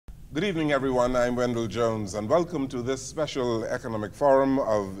Good evening, everyone. I'm Wendell Jones, and welcome to this special economic forum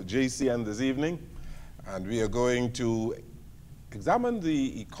of JCN this evening. And we are going to examine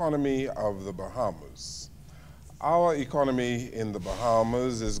the economy of the Bahamas. Our economy in the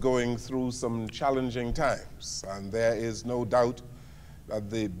Bahamas is going through some challenging times, and there is no doubt that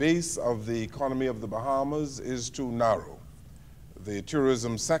the base of the economy of the Bahamas is too narrow. The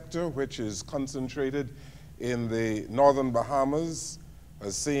tourism sector, which is concentrated in the northern Bahamas,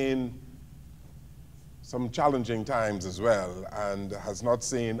 has seen some challenging times as well and has not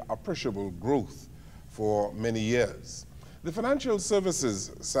seen appreciable growth for many years. The financial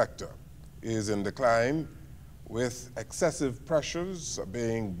services sector is in decline, with excessive pressures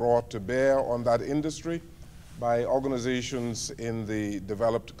being brought to bear on that industry by organizations in the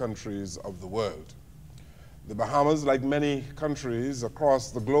developed countries of the world. The Bahamas, like many countries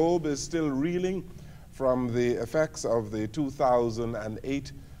across the globe, is still reeling from the effects of the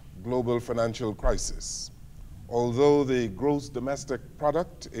 2008 global financial crisis. Although the gross domestic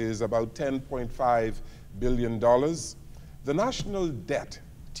product is about $10.5 billion, the national debt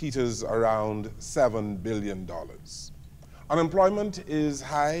teeters around $7 billion. Unemployment is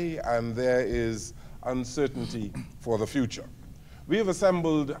high and there is uncertainty for the future. We have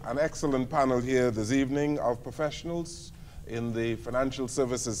assembled an excellent panel here this evening of professionals in the financial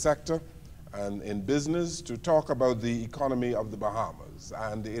services sector and in business to talk about the economy of the Bahamas.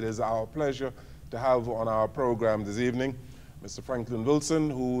 And it is our pleasure to have on our program this evening Mr. Franklin Wilson,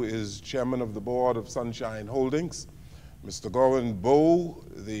 who is chairman of the board of Sunshine Holdings, Mr. Gowan Bowe,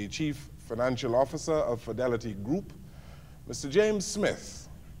 the chief financial officer of Fidelity Group, Mr. James Smith,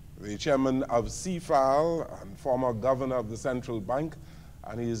 the chairman of CFAL and former governor of the Central Bank,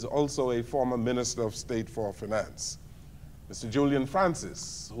 and he is also a former Minister of State for Finance. Mr. Julian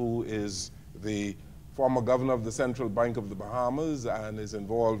Francis, who is the former governor of the Central Bank of the Bahamas and is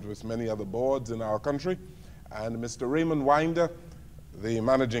involved with many other boards in our country, and Mr. Raymond Winder, the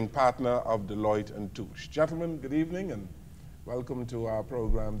managing partner of Deloitte & Touche. Gentlemen, good evening and welcome to our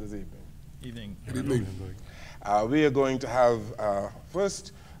program this evening. Evening. Good evening. We are going to have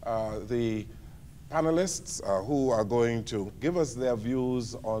first the panelists who are going to give us their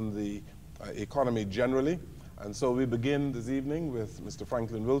views on the economy generally. And so we begin this evening with Mr.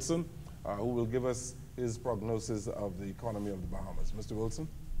 Franklin Wilson, who will give us his prognosis of the economy of the Bahamas. Mr. Wilson?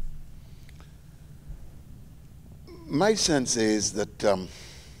 My sense is that the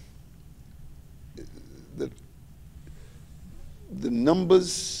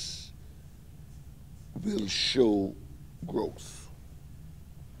numbers will show growth.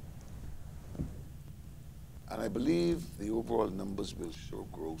 And I believe the overall numbers will show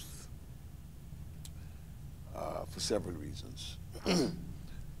growth for several reasons.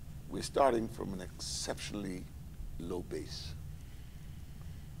 We're starting from an exceptionally low base.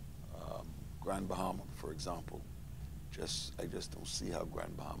 Grand Bahama, for example, I just don't see how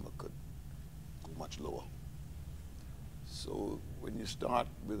Grand Bahama could go much lower. So when you start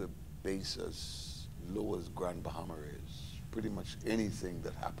with a base as low as Grand Bahama is, pretty much anything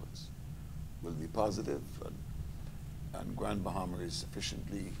that happens will be positive, and Grand Bahama is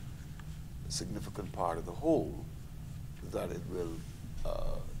sufficiently a significant part of the whole that it will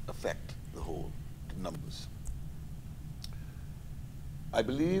affect the whole numbers. I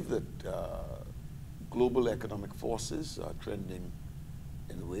believe that global economic forces are trending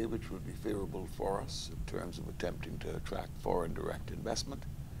in a way which would be favorable for us in terms of attempting to attract foreign direct investment.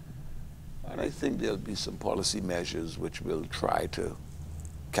 And I think there'll be some policy measures which will try to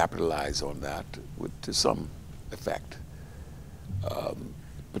capitalize on that to some effect,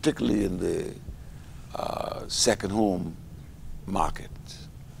 particularly in the second home market.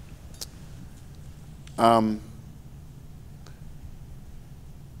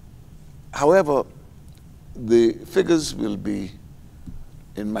 However, the figures will be,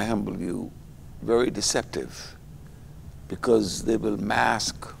 in my humble view, very deceptive because they will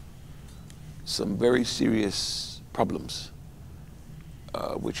mask some very serious problems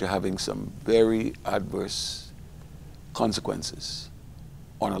which are having some very adverse consequences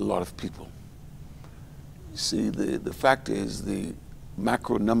on a lot of people. You see, the fact is the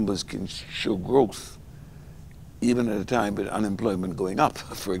macro numbers can show growth even at a time with unemployment going up,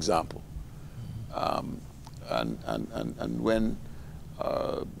 for example. And when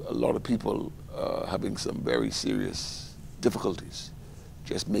a lot of people are having some very serious difficulties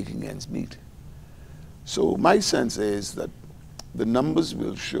just making ends meet. So my sense is that the numbers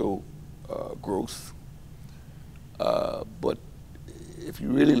will show growth, but if you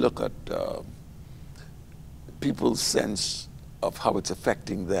really look at people's sense of how it's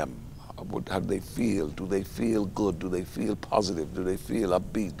affecting them, how do they feel? Do they feel good? Do they feel positive? Do they feel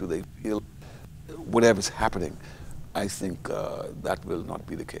upbeat? Do they feel whatever's happening? I think that will not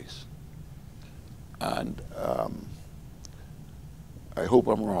be the case. And I hope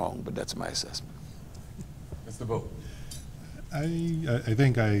I'm wrong, but that's my assessment. Mr. Bo. I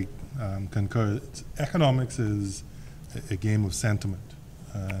think I concur. Economics is a game of sentiment,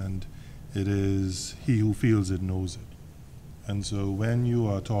 and it is he who feels it knows it. And so when you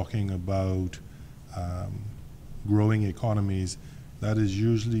are talking about growing economies, that is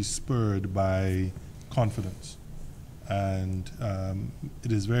usually spurred by confidence. And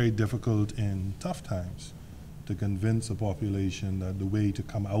it is very difficult in tough times to convince a population that the way to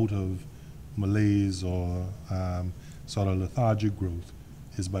come out of malaise or sort of lethargic growth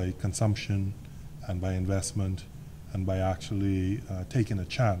is by consumption and by investment and by actually taking a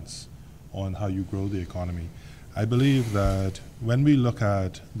chance on how you grow the economy. I believe that when we look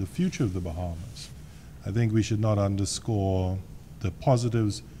at the future of the Bahamas, I think we should not underscore the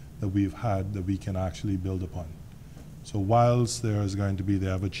positives that we've had that we can actually build upon. So whilst there is going to be the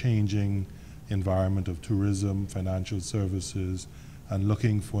ever-changing environment of tourism, financial services, and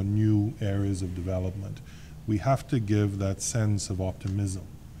looking for new areas of development, we have to give that sense of optimism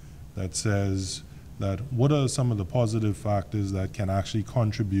that says that what are some of the positive factors that can actually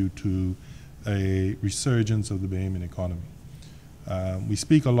contribute to a resurgence of the Bahamian economy. We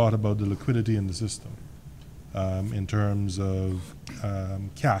speak a lot about the liquidity in the system in terms of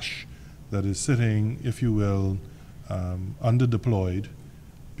cash that is sitting, if you will, underdeployed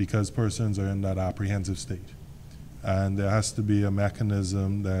because persons are in that apprehensive state. And there has to be a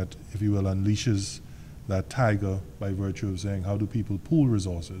mechanism that, if you will, unleashes that tiger by virtue of saying, how do people pool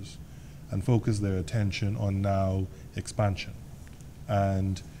resources and focus their attention on now expansion?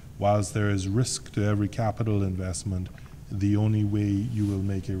 And whilst there is risk to every capital investment, the only way you will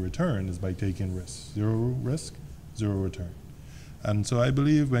make a return is by taking risks. Zero risk, zero return. And so I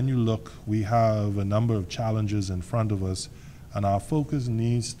believe when you look, we have a number of challenges in front of us, and our focus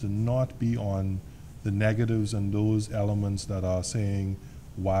needs to not be on the negatives and those elements that are saying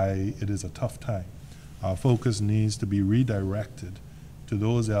why it is a tough time. Our focus needs to be redirected to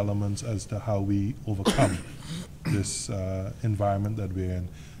those elements as to how we overcome this environment that we're in.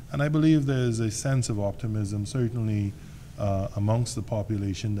 And I believe there's a sense of optimism, certainly amongst the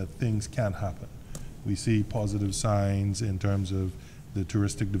population, that things can happen. We see positive signs in terms of the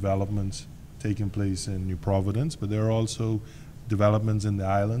touristic developments taking place in New Providence, but there are also developments in the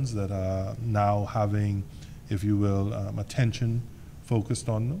islands that are now having, if you will, attention focused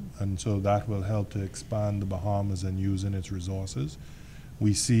on them, and so that will help to expand the Bahamas and using its resources.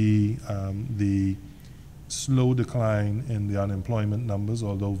 We see the slow decline in the unemployment numbers,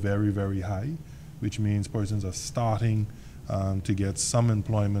 although very, very high, which means persons are starting to get some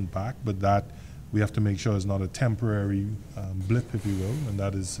employment back, but that we have to make sure it's not a temporary blip, if you will, and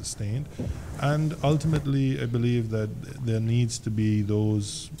that is sustained. And ultimately, I believe that there needs to be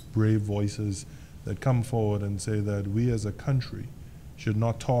those brave voices that come forward and say that we as a country should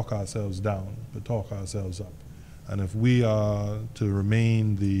not talk ourselves down, but talk ourselves up. And if we are to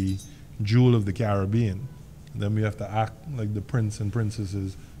remain the jewel of the Caribbean, then we have to act like the prince and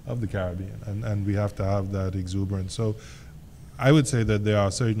princesses of the Caribbean, and we have to have that exuberance. So I would say that there are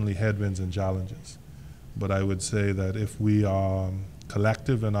certainly headwinds and challenges, but I would say that if we are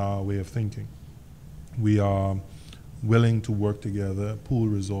collective in our way of thinking, we are willing to work together, pool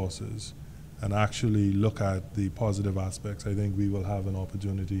resources, and actually look at the positive aspects, I think we will have an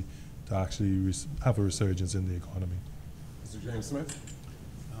opportunity to actually have a resurgence in the economy. Mr. James Smith?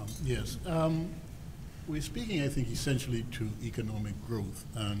 Yes. We're speaking, I think, essentially to economic growth,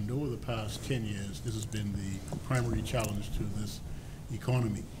 and over the past 10 years, this has been the primary challenge to this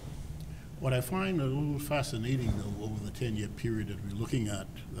economy. What I find a little fascinating, though, over the 10-year period that we're looking at,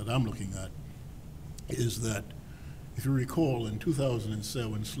 that I'm looking at, is that, if you recall, in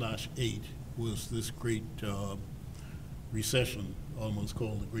 2007/8 was this great recession, almost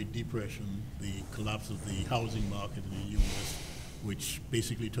called the Great Depression, the collapse of the housing market in the U.S., which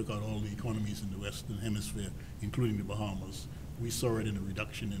basically took out all the economies in the Western Hemisphere, including the Bahamas. We saw it in a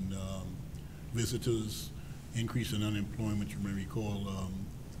reduction in visitors, increase in unemployment. You may recall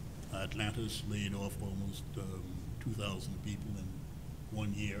Atlantis laid off almost 2,000 people in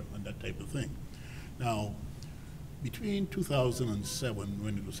 1 year and that type of thing. Now, between 2007,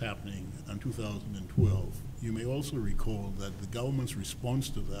 when it was happening, and 2012, you may also recall that the government's response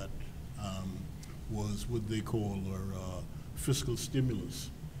to that was what they call fiscal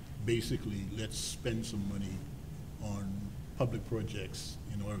stimulus. Basically, let's spend some money on public projects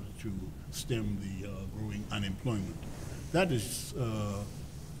in order to stem the growing unemployment. That is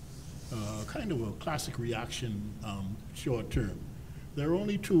kind of a classic reaction short term. There are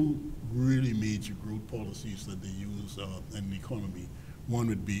only two really major growth policies that they use in the economy. One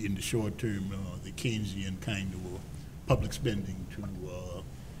would be in the short term, the Keynesian kind of public spending to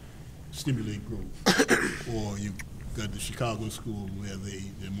stimulate growth. Or you've got the Chicago School where the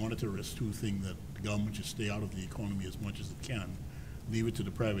monetarists who think that the government should stay out of the economy as much as it can, leave it to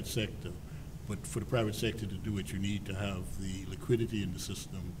the private sector. But for the private sector to do it, you need to have the liquidity in the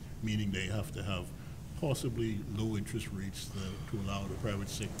system, meaning they have to have possibly low interest rates to allow the private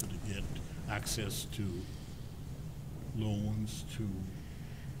sector to get access to loans, to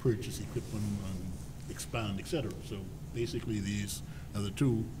purchase equipment and expand, et cetera. So basically these are the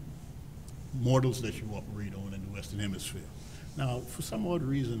two models that you operate on in the Western Hemisphere. Now, for some odd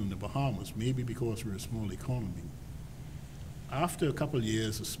reason in the Bahamas, maybe because we're a small economy, after a couple of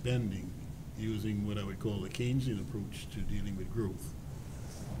years of spending using what I would call a Keynesian approach to dealing with growth,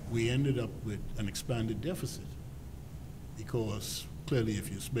 we ended up with an expanded deficit, because clearly if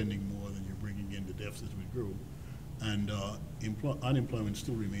you're spending more than you're bringing in, the deficit would grow, and unemployment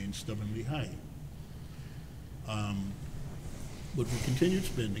still remains stubbornly high. But we continued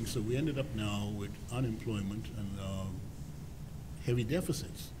spending, so we ended up now with unemployment and heavy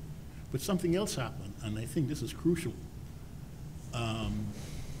deficits. But something else happened, and I think this is crucial.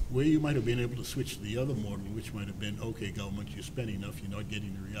 Where you might have been able to switch to the other model, which might have been, okay, government, you spend enough, you're not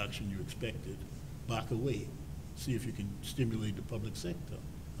getting the reaction you expected, back away. See if you can stimulate the public sector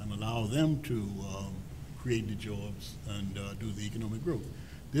and allow them to create the jobs and do the economic growth.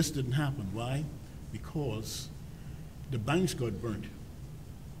 This didn't happen. Why? Because the banks got burnt,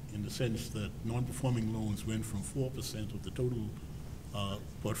 in the sense that non-performing loans went from 4% of the total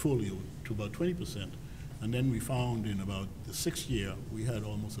portfolio to about 20%. And then we found in about the 6th year, we had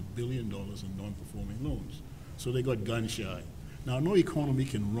almost $1 billion in non-performing loans. So they got gun shy. Now, no economy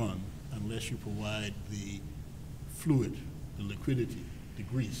can run unless you provide the fluid, the liquidity, the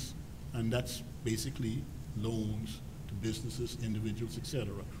grease. And that's basically loans to businesses, individuals, et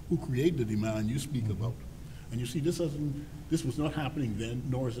cetera, who create the demand you speak about. And you see, this was not happening then,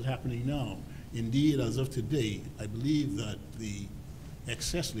 nor is it happening now. Indeed, as of today, I believe that the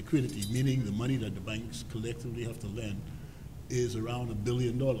excess liquidity, meaning the money that the banks collectively have to lend, is around $1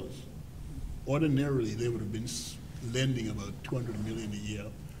 billion. Ordinarily, they would have been lending about $200 million a year.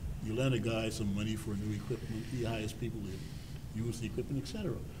 You lend a guy some money for new equipment, he hires people to use the equipment, et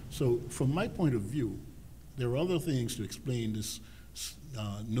cetera. So from my point of view, there are other things to explain this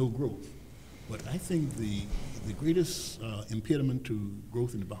no growth. But I think the greatest impediment to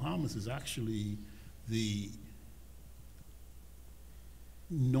growth in the Bahamas is actually the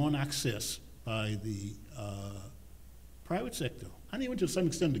non-access by the private sector, and even to some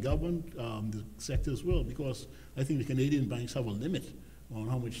extent the government, the sector as well, because I think the Canadian banks have a limit on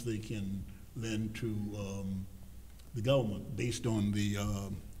how much they can lend to the government based on the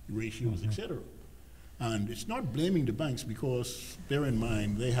ratios, et cetera. And it's not blaming the banks, because bear in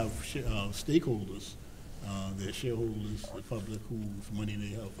mind they have stakeholders, their shareholders, the public, whose money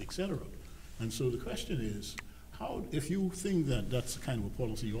they have, et cetera. And so the question is, how, if you think that that's kind of a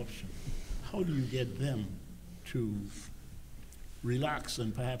policy option, how do you get them to relax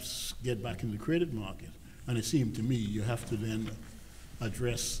and perhaps get back in the credit market? And it seemed to me you have to then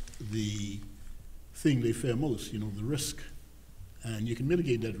address the thing they fear most, the risk. And you can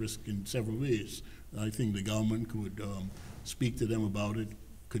mitigate that risk in several ways. I think the government could speak to them about it,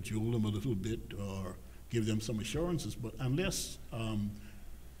 cajole them a little bit, or give them some assurances. But unless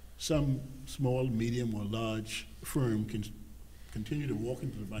some small, medium, or large firm can continue to walk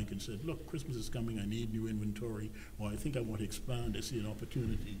into the bank and say, look, Christmas is coming, I need new inventory, or I think I want to expand, I see an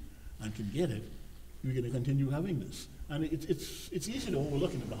opportunity, and can get it, we're going to continue having this. And it's easy to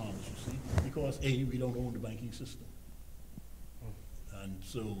overlook in the Bahamas, you see, because A, we don't own the banking system. And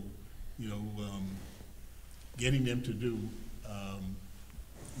so, getting them to do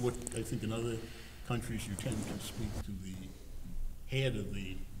what I think in other countries you tend to speak to the head of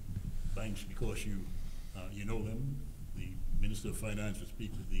the banks because you know them. The Minister of Finance would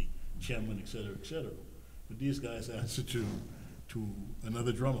speak to the chairman, et cetera, et cetera. But these guys answer to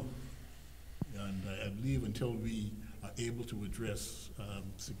another drummer. And I believe until we are able to address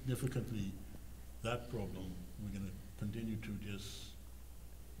significantly that problem, we're going to continue to just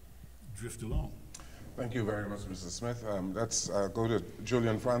drift along. Thank you very much, Mr. Smith. Let's go to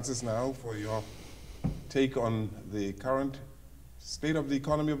Julian Francis now for your take on the current state of the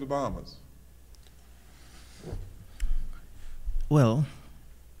economy of the Bahamas. Well,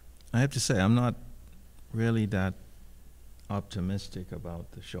 I have to say I'm not really that optimistic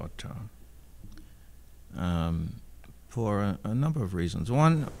about the short term. for a number of reasons.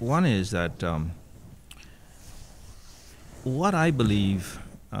 One is that what I believe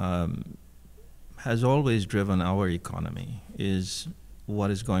has always driven our economy is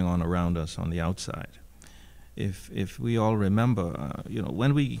what is going on around us on the outside. If we all remember,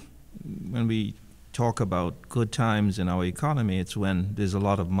 when we talk about good times in our economy, it's when there's a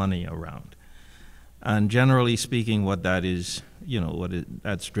lot of money around. And generally speaking, what that is,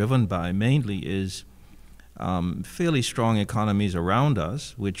 that's driven by mainly is fairly strong economies around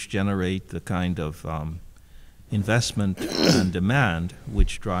us, which generate the kind of investment and demand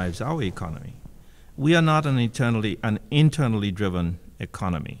which drives our economy. We are not an internally driven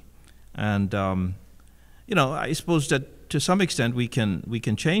economy, and I suppose that to some extent we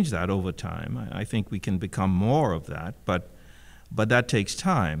can change that over time. I think we can become more of that, but that takes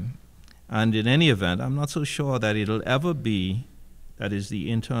time. And in any event, I'm not so sure that it'll ever be, that is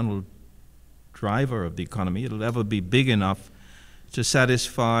the internal driver of the economy, it'll ever be big enough to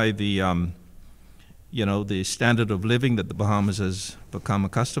satisfy the the standard of living that the Bahamas has become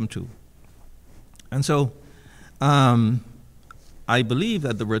accustomed to. And so I believe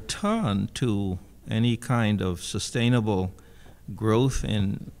that the return to any kind of sustainable growth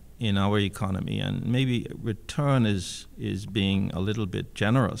in our economy, and maybe return is being a little bit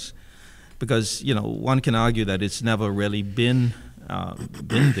generous, because one can argue that it's never really been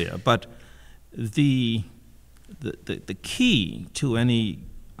there. But the key to any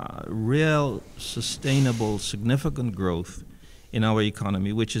real sustainable, significant growth in our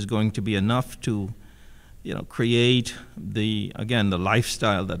economy, which is going to be enough to create the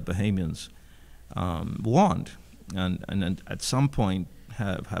lifestyle that Bahamians want and at some point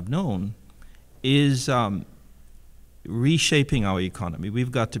have known, is reshaping our economy.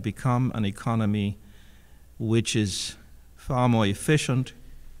 We've got to become an economy which is far more efficient,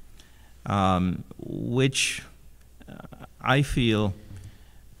 which I feel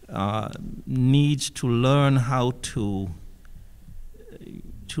needs to learn how to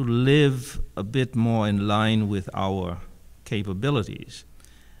live a bit more in line with our capabilities.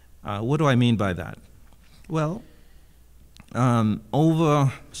 What do I mean by that? Well,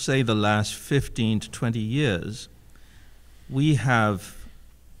 over, say, the last 15 to 20 years, we have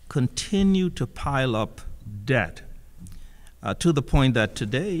continued to pile up debt to the point that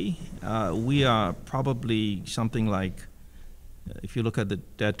today we are probably something like, if you look at the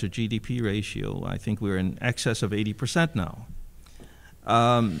debt to GDP ratio, I think we're in excess of 80% now.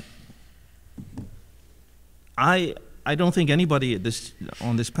 I don't think anybody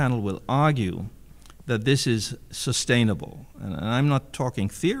on this panel will argue that this is sustainable. And I'm not talking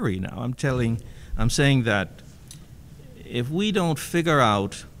theory now. I'm saying that if we don't figure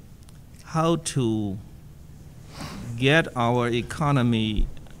out how to get our economy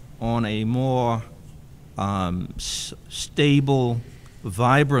on a more stable,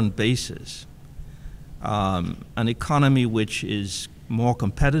 vibrant basis, an economy which is more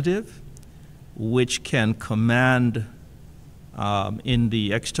competitive, which can command in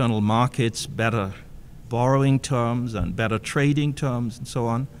the external markets better borrowing terms and better trading terms and so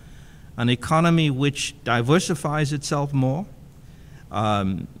on, an economy which diversifies itself more.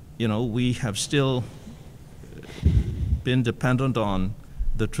 We have still been dependent on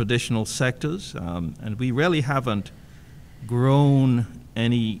the traditional sectors, and we really haven't grown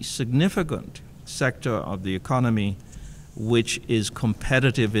any significant sector of the economy which is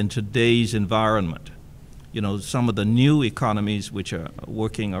competitive in today's environment. Some of the new economies which are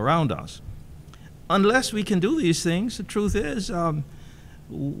working around us. Unless we can do these things, the truth is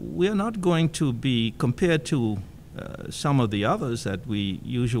we are not going to be, compared to some of the others that we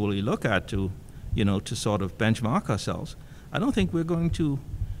usually look at to sort of benchmark ourselves, I don't think we're going to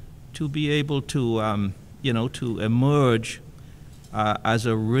be able to, to emerge as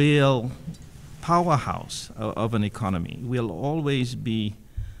a real powerhouse of an economy. We'll always be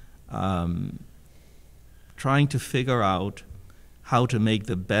trying to figure out how to make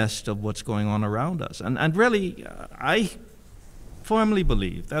the best of what's going on around us. And really, I firmly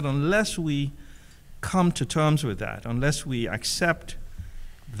believe that unless we come to terms with that, unless we accept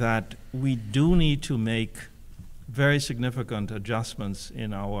that we do need to make very significant adjustments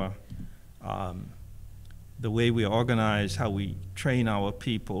in our the way we organize, how we train our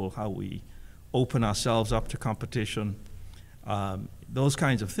people, how we open ourselves up to competition, those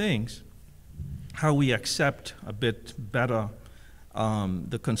kinds of things, how we accept a bit better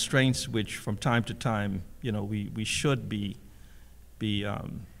the constraints which from time to time we should be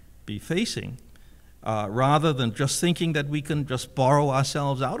facing, rather than just thinking that we can just borrow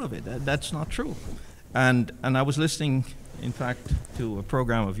ourselves out of it. That's not true. And I was listening, in fact, to a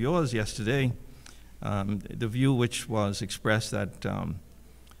program of yours yesterday, the view which was expressed that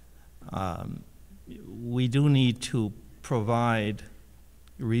we do need to provide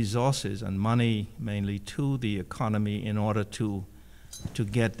resources and money mainly to the economy in order to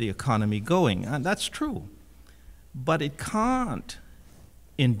get the economy going. And that's true. But it can't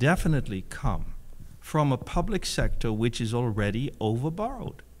indefinitely come from a public sector which is already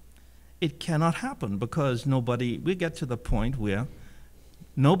overborrowed. It cannot happen because we get to the point where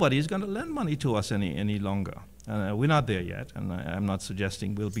nobody is going to lend money to us any longer. We're not there yet, and I'm not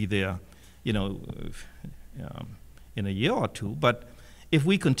suggesting we'll be there, in a year or two, but if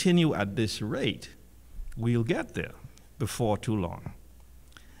we continue at this rate, we'll get there before too long.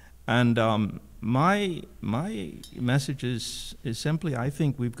 And my message is simply, I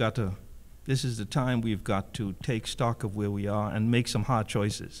think this is the time we've got to take stock of where we are and make some hard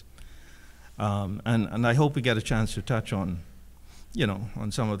choices. And I hope we get a chance to touch on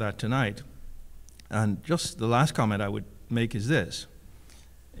some of that tonight. And just the last comment I would make is this,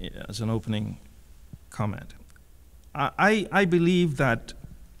 as an opening comment. I believe that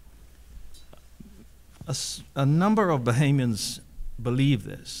a number of Bahamians believe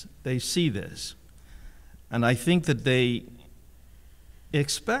this, they see this, and I think that they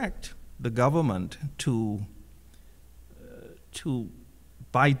expect the government to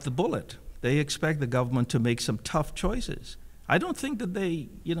bite the bullet. They expect the government to make some tough choices. I don't think that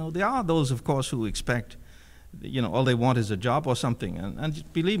there are those, of course, who expect, all they want is a job or something. And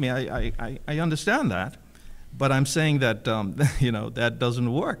believe me, I understand that. But I'm saying that, that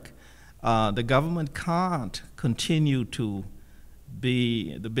doesn't work. The government can't continue to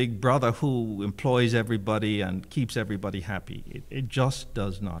be the big brother who employs everybody and keeps everybody happy. It just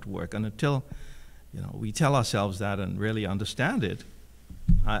does not work. And until, we tell ourselves that and really understand it,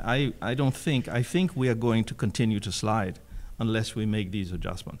 I think we are going to continue to slide unless we make these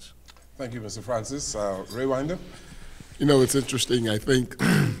adjustments. Thank you, Mr. Francis. Ray Winder? It's interesting. I think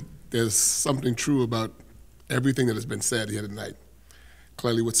there's something true about everything that has been said here tonight.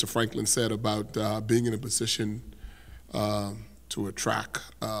 Clearly what Sir Franklin said about being in a position to attract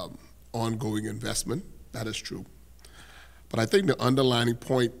ongoing investment, that is true. But I think the underlying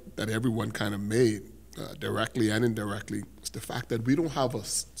point that everyone kind of made, directly and indirectly, is the fact that we don't have a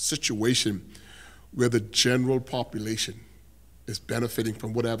situation where the general population is benefiting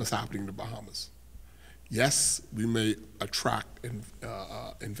from whatever's happening in the Bahamas. Yes, we may attract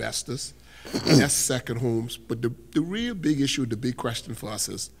investors, yes, second homes, but the real big issue, the big question for us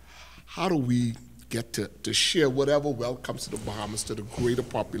is, how do we get to share whatever wealth comes to the Bahamas to the greater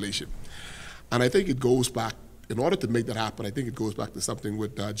population? And I think it goes back, in order to make that happen, I think it goes back to something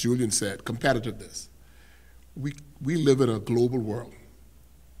what Julian said, competitiveness. We live in a global world,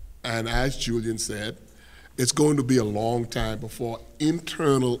 and as Julian said, it's going to be a long time before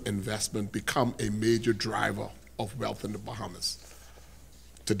internal investment become a major driver of wealth in the Bahamas.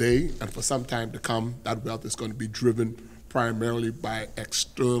 Today, and for some time to come, that wealth is going to be driven primarily by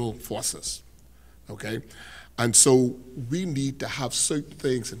external forces, okay? And so we need to have certain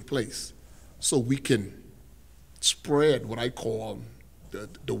things in place so we can spread what I call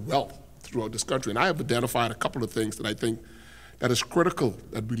the wealth throughout this country. And I have identified a couple of things that I think that is critical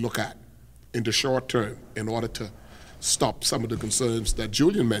that we look at in the short term in order to stop some of the concerns that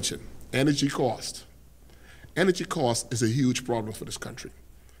Julian mentioned. Energy cost. Energy cost is a huge problem for this country.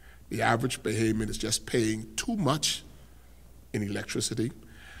 The average Bahamian is just paying too much in electricity,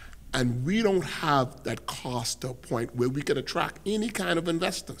 and we don't have that cost to a point where we can attract any kind of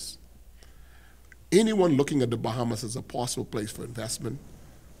investors. Anyone looking at the Bahamas as a possible place for investment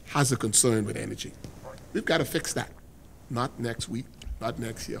has a concern with energy. We've got to fix that. Not next week, not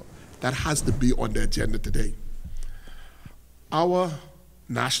next year. That has to be on the agenda today. Our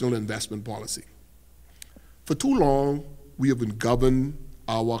national investment policy. For too long, we have been governed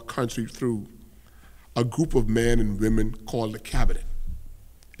our country through a group of men and women called the cabinet.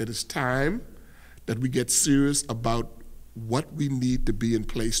 It is time that we get serious about what we need to be in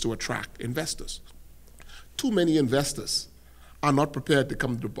place to attract investors. Too many investors are not prepared to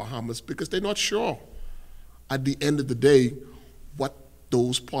come to the Bahamas because they're not sure at the end of the day what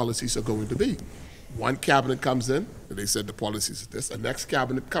those policies are going to be. One cabinet comes in and they said the policies is this. The next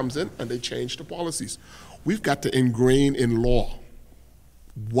cabinet comes in and they change the policies. We've got to ingrain in law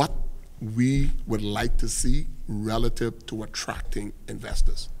what we would like to see relative to attracting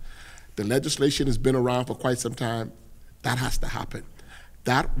investors. The legislation has been around for quite some time. That has to happen.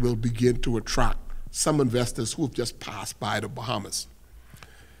 That will begin to attract some investors who have just passed by the Bahamas.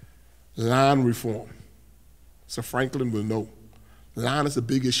 Land reform. Sir Franklin will know. Land is a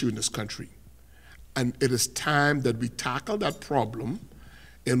big issue in this country. And it is time that we tackle that problem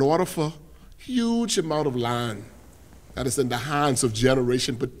in order for huge amount of land that is in the hands of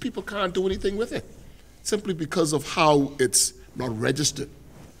generation, but people can't do anything with it simply because of how it's not registered.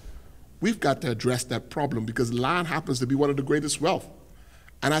 We've got to address that problem because land happens to be one of the greatest wealth.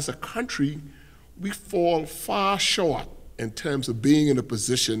 And as a country, we fall far short in terms of being in a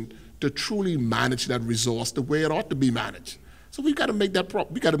position to truly manage that resource the way it ought to be managed. So we've got to make that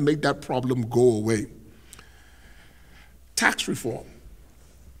problem go away. Tax reform.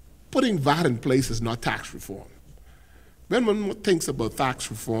 Putting VAT in place is not tax reform. When one thinks about tax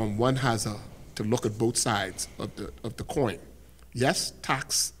reform, one has to look at both sides of the coin. Yes,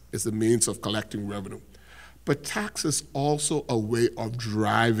 tax is a means of collecting revenue, but tax is also a way of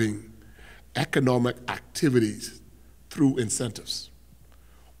driving economic activities through incentives.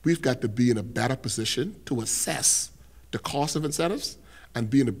 We've got to be in a better position to assess the cost of incentives and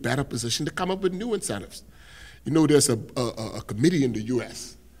be in a better position to come up with new incentives. You know, there's a committee in the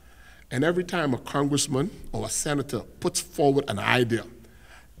US, and every time a congressman or a senator puts forward an idea,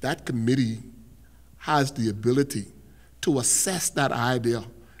 that committee has the ability to assess that idea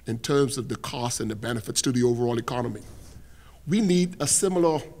in terms of the costs and the benefits to the overall economy. We need a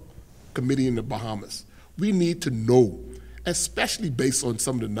similar committee in the Bahamas. We need to know, especially based on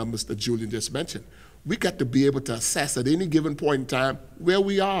some of the numbers that Julian just mentioned, we got to be able to assess at any given point in time where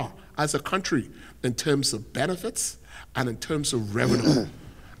we are as a country in terms of benefits and in terms of revenue.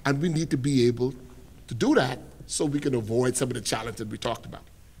 And we need to be able to do that so we can avoid some of the challenges that we talked about.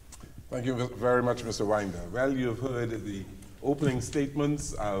 Thank you very much, Mr. Winder. Well, you've heard the opening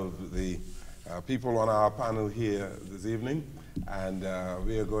statements of the people on our panel here this evening, and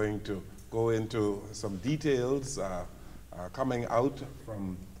we are going to go into some details coming out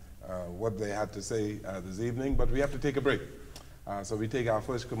from what they had to say this evening, but we have to take a break. So we take our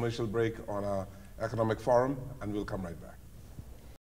first commercial break on our economic forum, and we'll come right back.